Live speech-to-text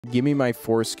Give me my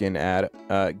foreskin ad.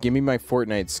 Give me my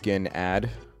Fortnite skin ad.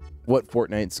 What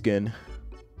Fortnite skin?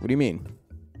 What do you mean?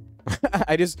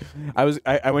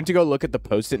 I went to go look at the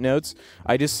post-it notes.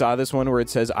 I just saw this one where it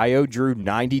says IO drew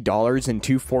 $90 in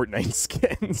 2 Fortnite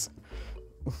skins.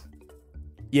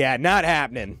 Yeah, not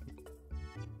happening.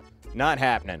 Not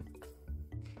happening.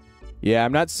 Yeah,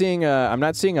 I'm not seeing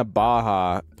a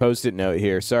Baja post-it note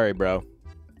here. Sorry, bro.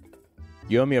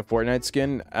 You owe me a Fortnite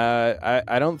skin?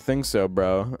 I don't think so,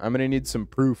 bro. I'm gonna need some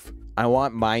proof. I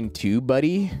want mine too,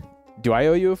 buddy. Do I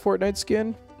owe you a Fortnite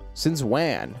skin? Since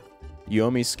when? You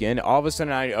owe me skin? All of a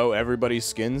sudden I owe everybody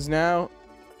skins now?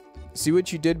 See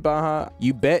what you did, Baja?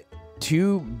 You bet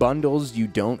 2 bundles you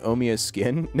don't owe me a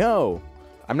skin? No.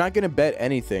 I'm not gonna bet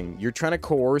anything. You're trying to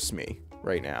coerce me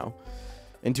right now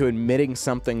into admitting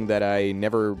something that I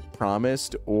never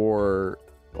promised or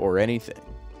anything.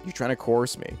 You're trying to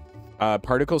coerce me.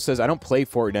 Particle says, I don't play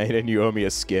Fortnite and you owe me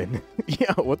a skin.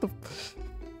 Yeah, what the...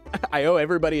 I owe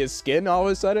everybody a skin all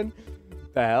of a sudden?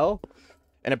 The hell?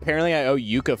 And apparently I owe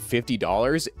Yuka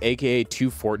 $50, aka 2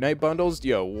 Fortnite bundles?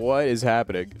 Yo, what is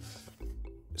happening?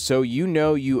 So you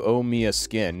know you owe me a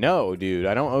skin. No, dude,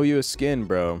 I don't owe you a skin,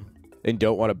 bro. And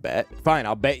don't want to bet? Fine,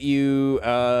 I'll bet you,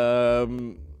 a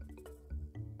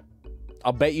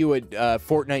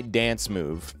Fortnite dance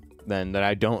move, then, that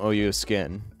I don't owe you a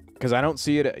skin. Because I don't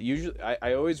see it, usually,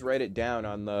 I always write it down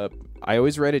on the,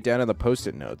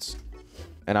 post-it notes.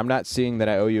 And I'm not seeing that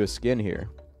I owe you a skin here.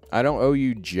 I don't owe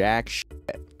you jack shit.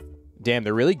 Damn,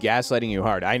 they're really gaslighting you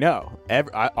hard. I know.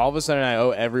 All of a sudden, I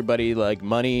owe everybody, like,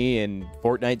 money and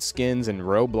Fortnite skins and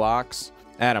Roblox.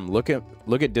 Adam, look at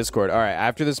Discord. All right,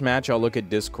 after this match, I'll look at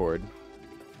Discord.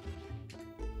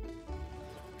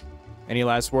 Any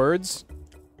last words?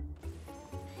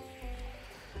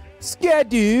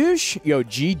 Skadoosh! Yo,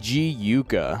 GG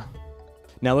Yuka.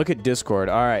 Now look at Discord.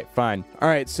 All right, fine. All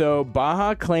right, so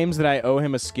Baja claims that I owe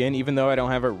him a skin, even though I don't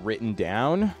have it written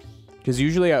down. Because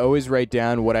usually I always write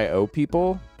down what I owe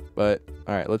people. But,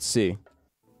 all right, let's see.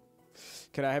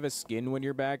 Can I have a skin when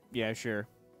you're back? Yeah, sure.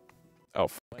 Oh,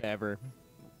 whatever.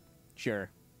 Sure.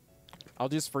 I'll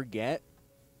just forget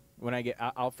when I get...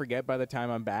 I'll forget by the time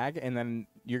I'm back, and then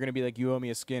you're going to be like, you owe me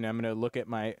a skin. I'm going to look at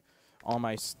all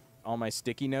my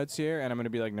sticky notes here, and I'm going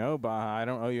to be like, no, Baja, I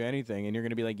don't owe you anything. And you're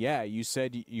going to be like, yeah, you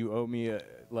said you owe me,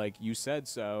 like, you said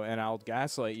so. And I'll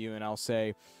gaslight you, and I'll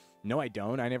say, no, I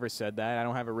don't. I never said that. I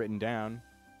don't have it written down.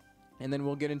 And then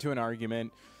we'll get into an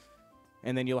argument,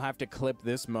 and then you'll have to clip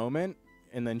this moment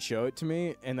and then show it to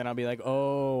me, and then I'll be like,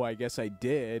 oh, I guess I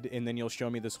did. And then you'll show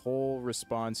me this whole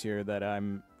response here that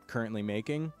I'm currently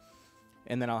making,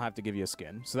 and then I'll have to give you a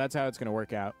skin. So that's how it's going to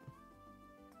work out.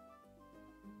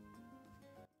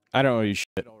 I don't owe you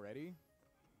shit. Already?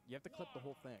 You have to clip the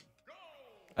whole thing.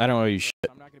 I don't owe you shit.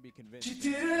 I'm not going to be convinced.